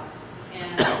about?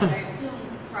 And I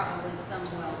assume probably some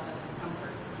wealth and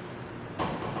comfort.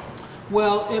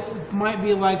 Well, it might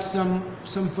be like some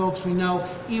folks we know,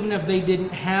 even if they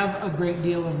didn't have a great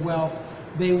deal of wealth,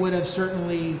 they would have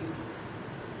certainly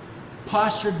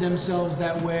postured themselves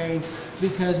that way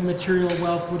because material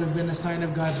wealth would have been a sign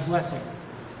of God's blessing.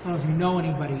 I don't know if you know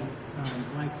anybody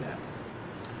like that.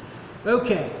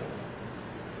 Okay.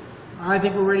 I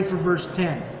think we're ready for verse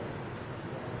 10.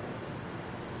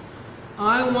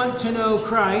 I want to know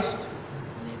Christ,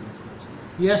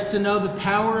 yes, to know the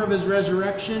power of his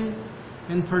resurrection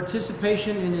and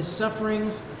participation in his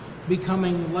sufferings,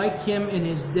 becoming like him in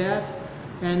his death,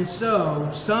 and so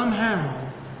somehow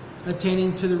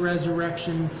attaining to the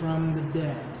resurrection from the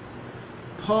dead.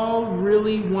 Paul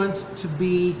really wants to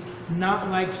be not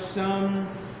like some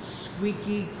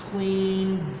squeaky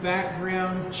clean,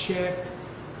 background checked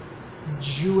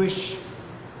Jewish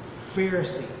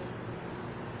Pharisee.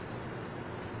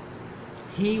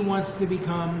 He wants to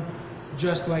become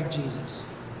just like Jesus.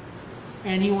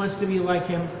 And he wants to be like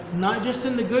him, not just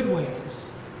in the good ways,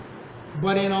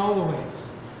 but in all the ways.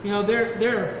 You know,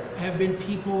 there have been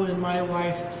people in my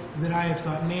life that I have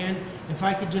thought, man, if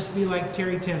I could just be like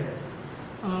Terry Tedder.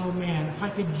 Oh man, if I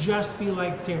could just be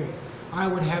like Terry, I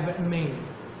would have it made.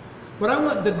 But I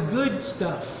want the good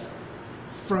stuff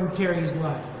from Terry's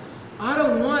life. I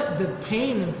don't want the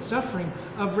pain and suffering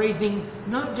of raising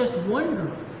not just one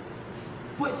girl,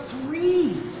 but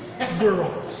 3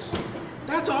 girls.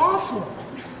 That's awful.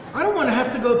 I don't want to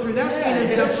have to go through that pain and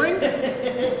suffering.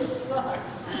 It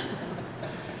sucks.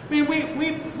 I mean,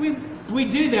 we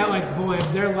do that like, boy,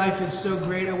 their life is so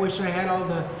great. I wish I had all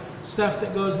the stuff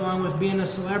that goes along with being a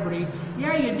celebrity.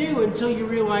 Yeah, you do, until you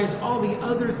realize all the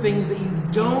other things that you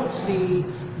don't see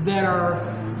that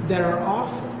are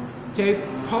awful. Okay,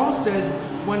 Paul says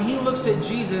when he looks at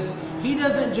Jesus, he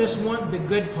doesn't just want the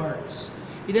good parts.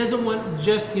 He doesn't want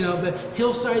just, you know, the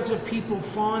hillsides of people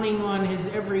fawning on his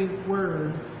every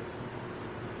word.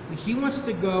 He wants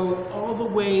to go all the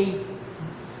way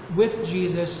with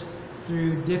Jesus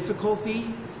through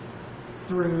difficulty,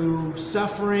 through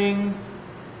suffering,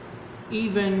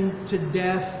 even to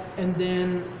death, and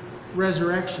then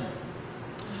resurrection.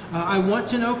 I want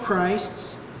to know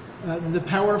Christ's, the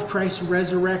power of Christ's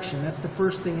resurrection. That's the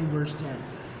first thing in verse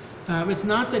 10. It's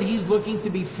not that he's looking to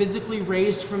be physically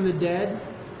raised from the dead,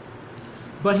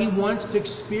 but he wants to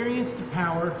experience the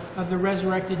power of the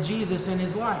resurrected Jesus in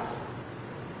his life.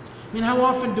 I mean, how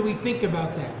often do we think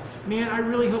about that? Man, I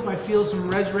really hope I feel some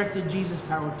resurrected Jesus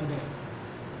power today.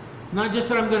 Not just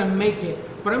that I'm going to make it,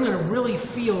 but I'm going to really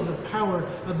feel the power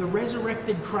of the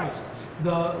resurrected Christ,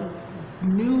 the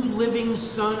new living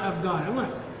Son of God. I'm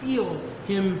going to feel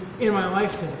him in my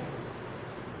life today.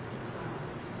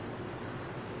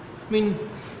 I mean,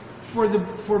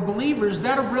 for believers,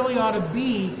 that really ought to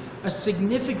be a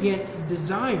significant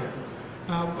desire.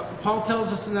 Paul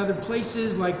tells us in other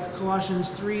places like Colossians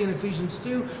 3 and Ephesians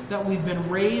 2 that we've been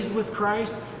raised with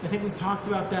Christ. I think we talked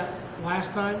about that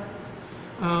last time.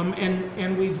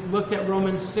 And we've looked at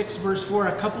Romans 6 verse 4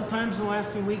 a couple times in the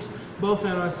last few weeks, both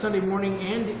on a Sunday morning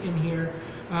and in here,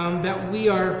 that we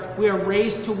are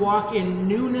raised to walk in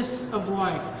newness of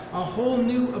life, a whole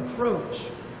new approach.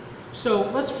 So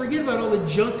let's forget about all the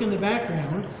junk in the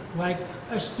background, like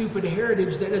a stupid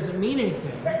heritage that doesn't mean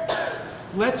anything.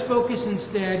 Let's focus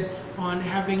instead on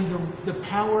having the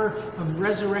power of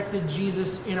resurrected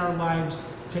Jesus in our lives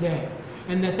today.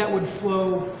 And that would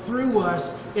flow through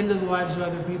us into the lives of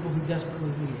other people who desperately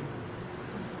need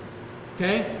it.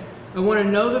 Okay? I want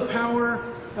to know the power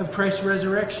of Christ's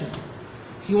resurrection.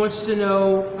 He wants to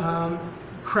know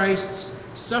Christ's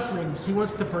sufferings. He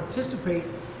wants to participate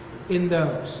in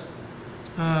those.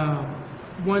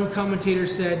 One commentator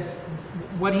said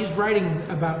what he's writing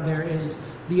about there is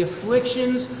the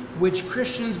afflictions which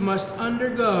Christians must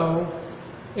undergo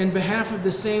in behalf of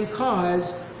the same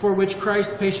cause for which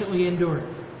Christ patiently endured.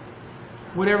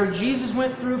 Whatever Jesus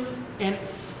went through, and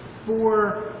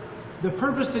for the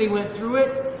purpose that he went through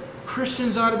it,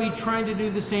 Christians ought to be trying to do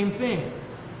the same thing.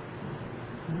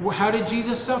 How did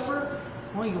Jesus suffer?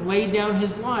 Well, he laid down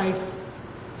his life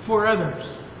for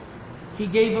others. He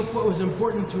gave up what was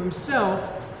important to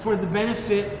himself for the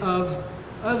benefit of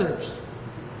others.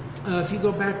 If you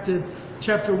go back to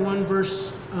chapter 1,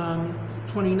 verse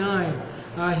 29,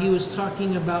 he was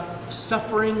talking about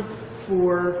suffering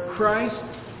for Christ.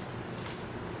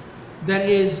 That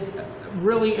is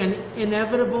really an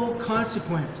inevitable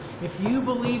consequence. If you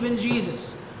believe in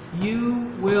Jesus,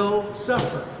 you will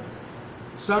suffer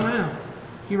somehow.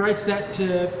 He writes that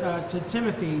to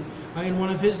Timothy in one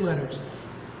of his letters.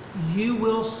 You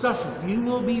will suffer. You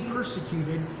will be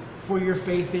persecuted for your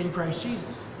faith in Christ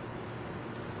Jesus.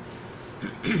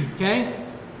 Okay?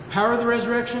 Power of the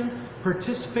resurrection,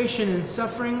 participation in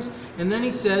sufferings, and then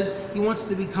he says he wants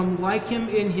to become like him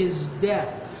in his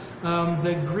death.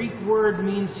 The Greek word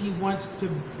means he wants to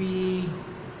be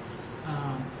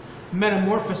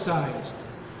metamorphosized.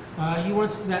 He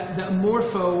wants that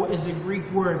morpho is a Greek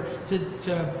word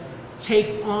to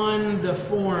take on the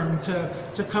form,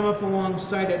 to come up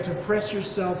alongside it, to press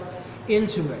yourself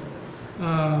into it.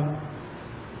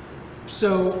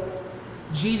 So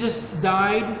Jesus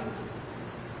died.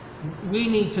 We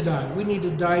need to die. We need to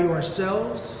die to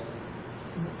ourselves.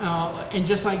 And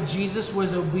just like Jesus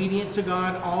was obedient to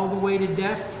God all the way to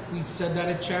death, we said that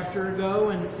a chapter ago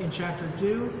in chapter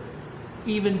 2,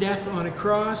 even death on a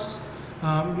cross.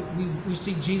 We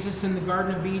see Jesus in the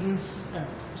Garden of Eden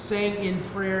saying in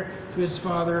prayer to his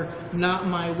Father, "Not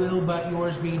my will, but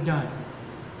yours be done."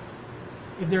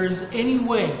 If there is any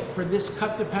way for this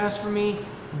cup to pass from me,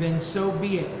 then so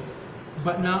be it.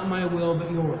 But not my will,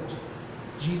 but yours.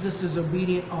 Jesus is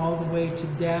obedient all the way to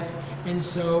death, and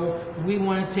so we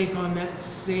want to take on that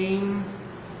same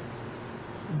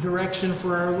direction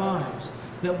for our lives,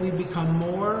 that we become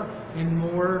more and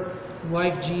more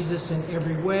like Jesus in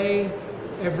every way,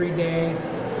 every day,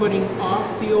 putting off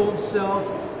the old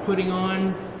self, putting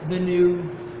on the new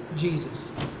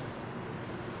Jesus.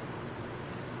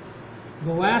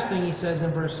 The last thing he says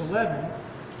in verse 11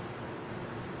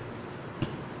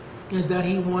 is that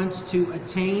he wants to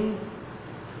attain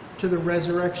to the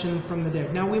resurrection from the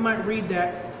dead. Now we might read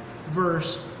that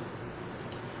verse,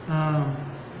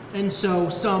 and so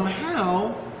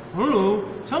somehow,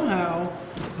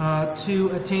 to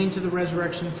attain to the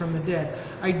resurrection from the dead.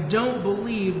 I don't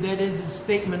believe that is a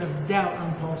statement of doubt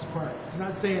on Paul's part. He's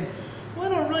not saying, well, I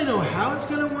don't really know how it's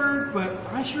going to work, but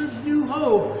I sure do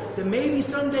hope that maybe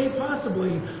someday,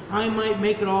 possibly, I might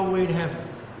make it all the way to heaven.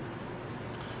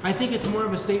 I think it's more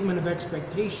of a statement of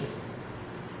expectation.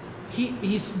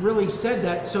 He's really said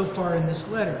that so far in this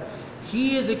letter.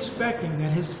 He is expecting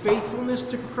that his faithfulness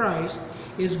to Christ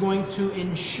is going to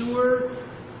ensure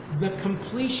the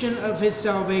completion of his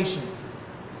salvation.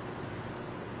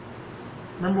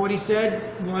 Remember what he said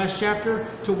in the last chapter?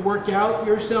 To work out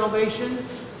your salvation.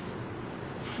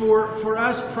 For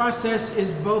us, process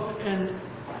is both an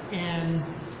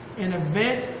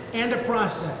event and a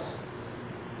process.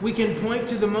 We can point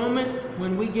to the moment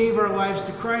when we gave our lives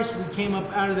to Christ, we came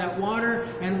up out of that water,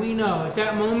 and we know at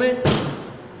that moment,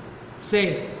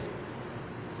 saved.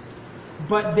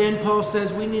 But then Paul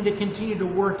says we need to continue to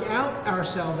work out our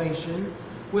salvation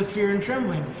with fear and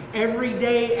trembling. Every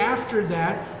day after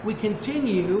that, we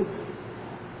continue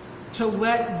to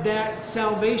let that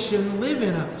salvation live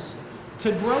in us,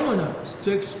 to grow in us,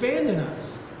 to expand in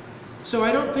us. So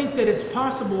I don't think that it's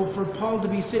possible for Paul to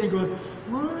be sitting going,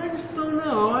 well, I just don't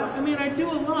know. I mean, I do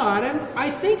a lot. I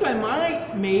think I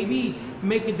might maybe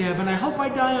make it to heaven. I hope I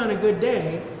die on a good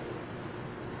day.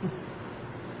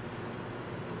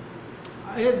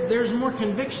 There's more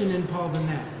conviction in Paul than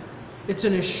that. It's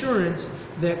an assurance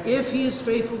that if he is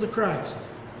faithful to Christ,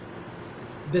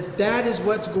 that is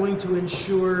what's going to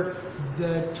ensure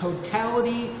the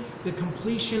totality, the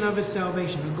completion of his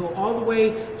salvation. It'll go all the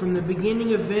way from the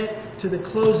beginning event to the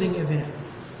closing event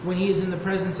when he is in the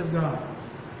presence of God.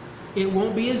 It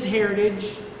won't be his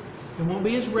heritage. It won't be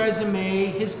his resume,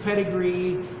 his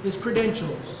pedigree, his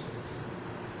credentials.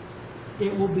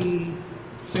 It will be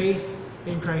faith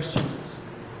in Christ Jesus.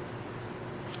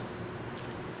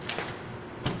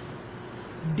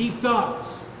 Deep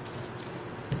thoughts,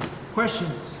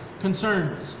 questions,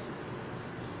 concerns.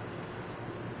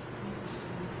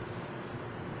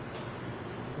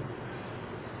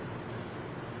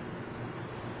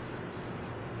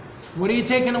 What are you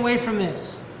taking away from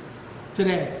this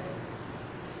today?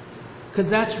 Because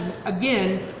that's,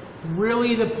 again,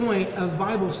 really the point of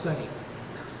Bible study.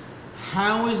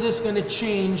 How is this going to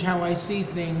change how I see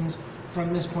things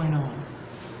from this point on?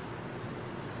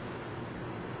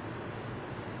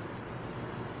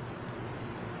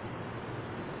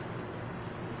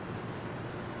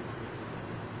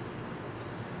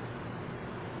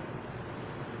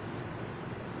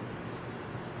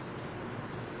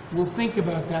 We'll think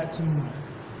about that some more.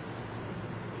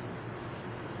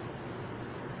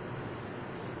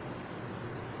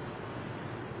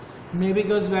 Maybe it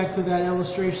goes back to that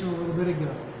illustration a little bit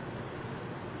ago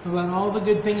about all the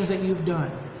good things that you've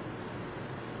done.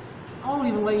 I'll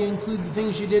even let you include the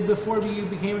things you did before you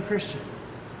became a Christian.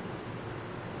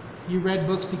 You read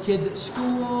books to kids at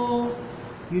school,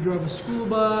 you drove a school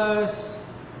bus,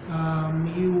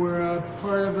 you were a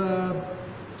part of a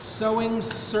sewing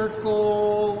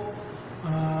circle,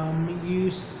 you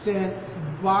sent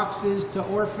boxes to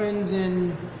orphans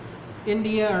in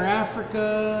India or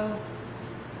Africa.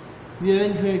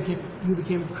 Then you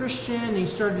became a Christian and you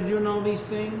started doing all these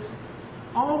things.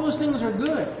 All those things are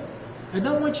good. I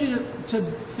don't want you to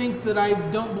think that I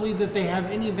don't believe that they have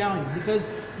any value, because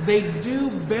they do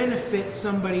benefit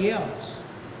somebody else.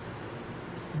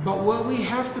 But what we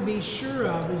have to be sure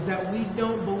of is that we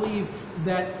don't believe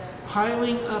that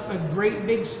piling up a great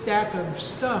big stack of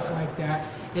stuff like that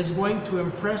is going to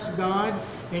impress God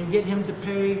and get him to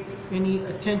pay any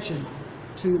attention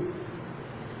to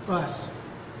us.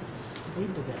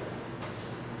 Read to that.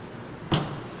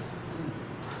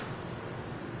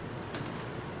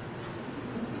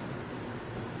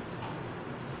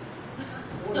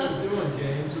 What are you doing,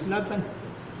 James? Nothing.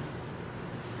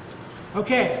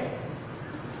 Okay.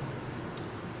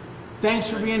 Thanks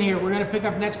for being here. We're going to pick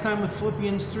up next time with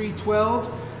Philippians 3:12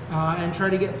 and try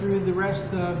to get through the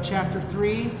rest of chapter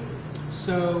 3.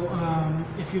 So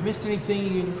if you missed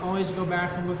anything, you can always go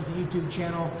back and look at the YouTube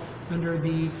channel under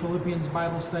the Philippians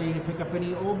Bible study to pick up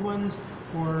any old ones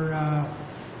or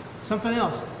something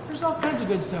else. There's all kinds of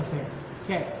good stuff there.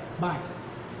 Okay, bye.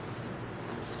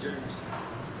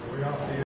 Are we off the